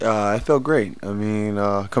It felt great. I mean,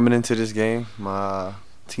 coming into this game, my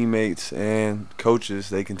teammates and coaches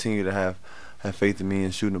they continue to have faith in me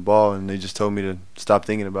and shooting the ball, and they just told me to stop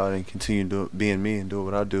thinking about it and continue being me and do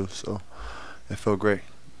what I do. So it felt great.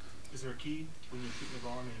 Is there a key when you're shooting the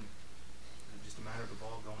ball? I mean, is it just a matter of the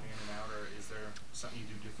ball going in and out, or is there something you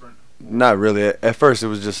do different? Not really. At first, it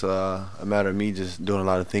was just a matter of me just doing a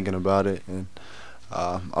lot of thinking about it, and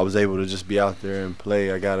I was able to just be out there and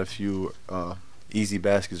play. I got a few easy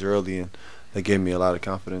baskets early, and that gave me a lot of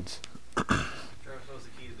confidence. Travis, what was the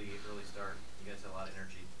key to the early start? You guys had a lot of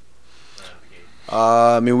energy right out of the gate.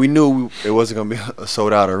 I mean, we knew it wasn't going to be a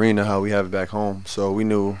sold-out arena how we have it back home, so we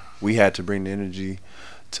knew we had to bring the energy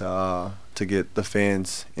to get the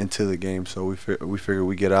fans into the game. So we figured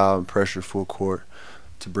we get out and pressure full court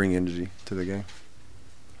to bring energy to the game.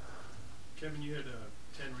 Kevin, you had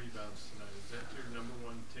 10 rebounds tonight. Is that your number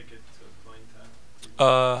one ticket to playing time?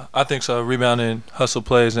 I think so. Rebounding, hustle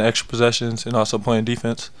plays, and extra possessions, and also playing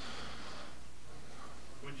defense.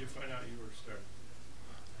 When did you find out you were starting?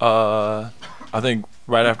 I think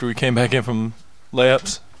right after we came back in from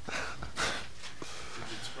layups. Did it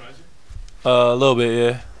surprise you? A little bit,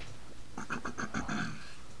 yeah.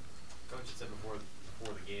 Coach had said before the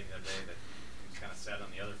game the other day that he was kind of set on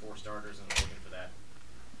the other four starters and looking for that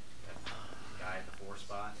guy at the four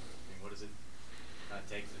spot. I mean, what does it kind of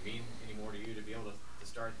take? Does it mean any more to you to be able to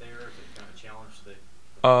start there? Is it kind of a challenge that the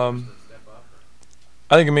players to step up?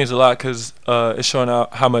 I think it means a lot because it's showing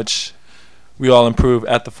out how much we all improve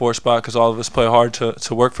at the four spot because all of us play hard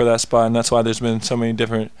to work for that spot, and that's why there's been so many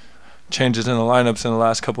different changes in the lineups in the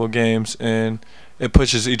last couple of games, and it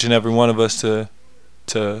pushes each and every one of us to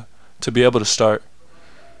be able to start.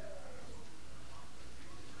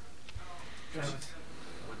 You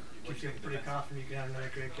feel pretty confident you can have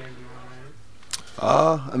another great game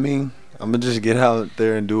tomorrow night? I mean, I'm gonna just get out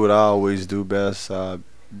there and do what I always do best.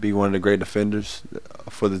 Be one of the great defenders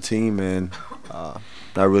for the team, and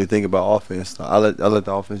not really think about offense. I let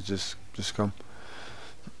the offense just come.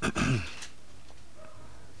 Travis,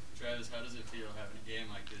 how does it feel having a game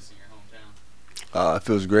like this in your hometown? It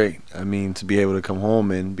feels great. I mean, to be able to come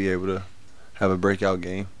home and be able to have a breakout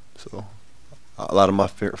game. So a lot of my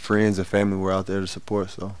friends and family were out there to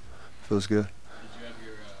support, so it feels good. Did you have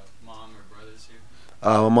your mom or brothers here?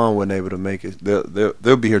 My mom wasn't able to make it.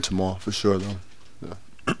 They'll be here tomorrow for sure, though. Yeah.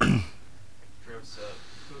 Travis,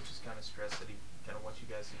 coach has kind of stressed that he kind of wants you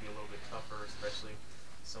guys to be a little bit tougher, especially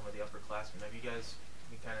some of the upperclassmen. Have you guys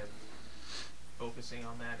been kind of focusing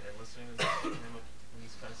on that and listening to him when he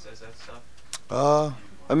kind of says that stuff?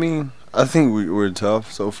 I mean, I think we're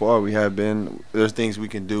tough so far. We have been. There's things we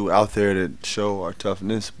can do out there to show our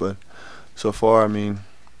toughness, but so far, I mean,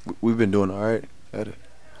 we've been doing all right at it.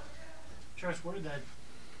 Travis, where did that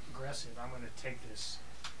aggressive, I'm going to take this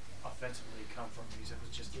offensively come from? You said it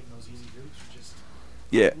was just getting those easy boots, or just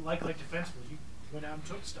Yeah. like defensively, you went out and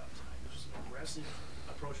took stuff tonight. It was just an aggressive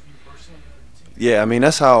approach for you personally and for the team. Yeah, I mean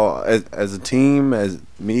that's how, as a team, as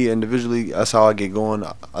me individually, that's how I get going.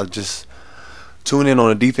 I just tune in on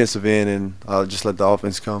the defensive end and I'll just let the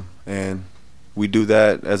offense come, and we do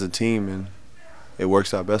that as a team, and it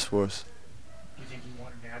works out best for us. Do you think you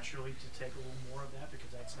want naturally to take a little more of that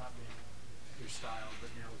because that's not been your style, but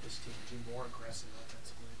now with this team, be more aggressive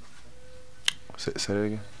offensively? Say that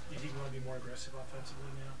again. Do you think you want to be more aggressive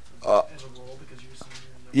offensively now as a role because you're a senior?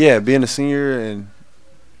 Yeah, being a senior, and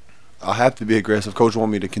I have to be aggressive. Coach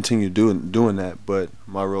want me to continue doing that, but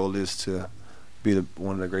my role is to be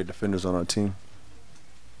one of the great defenders on our team.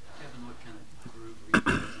 Kevin, what kind of groove were you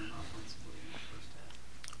guys in offensively in the first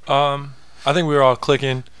half? I think we were all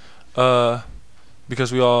clicking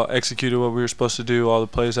because we all executed what we were supposed to do. All the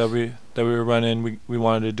plays that we were running, we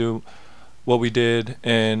wanted to do what we did,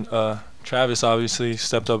 and Travis obviously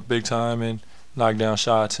stepped up big time and knocked down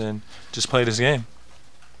shots and just played his game.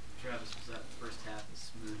 Travis, was that first half as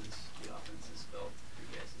smooth as the offense has felt for you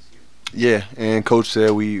guys this year? Yeah, and Coach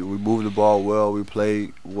said we moved the ball well, we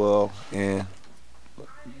played well, and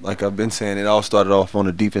like I've been saying, it all started off on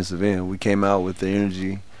the defensive end. We came out with the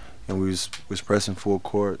energy, and we was pressing full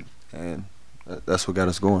court, and that's what got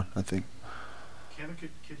us going, I think. Kevin,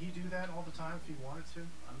 could he do that all the time if he wanted to?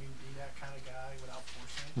 I mean, be that kind of guy without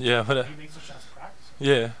forcing? Yeah, but He makes some shots in practice.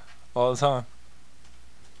 yeah, all the time.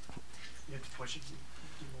 You have to push it.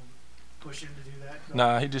 You won't push him to do that.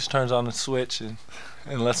 Nah, he just turns on the switch and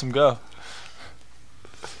lets him go.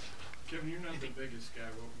 Kevin, you're not the biggest guy.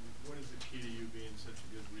 What is the key to you being such a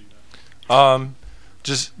good rebounder?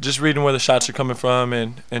 Just reading where the shots are coming from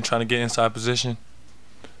and trying to get inside position.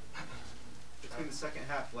 Between the second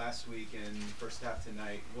half last last week and first half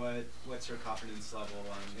tonight. What's your confidence level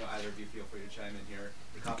on, either of you feel free to chime in here,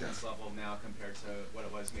 your confidence level now compared to what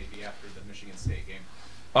it was maybe after the Michigan State game?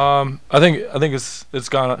 I think it's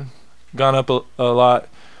gone up a lot,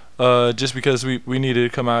 just because we needed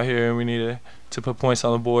to come out here and we needed to put points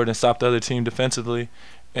on the board and stop the other team defensively,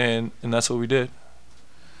 and that's what we did.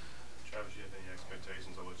 Travis, you have any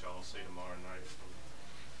expectations of what y'all will see tomorrow night from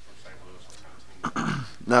St. Louis? What kind of team?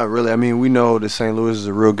 Not really. I mean, we know that St. Louis is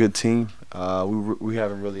a real good team. We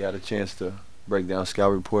haven't really had a chance to break down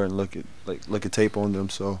scout report and look at tape on them.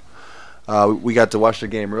 So we got to watch the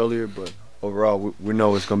game earlier, but overall, we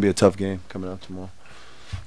know it's going to be a tough game coming up tomorrow.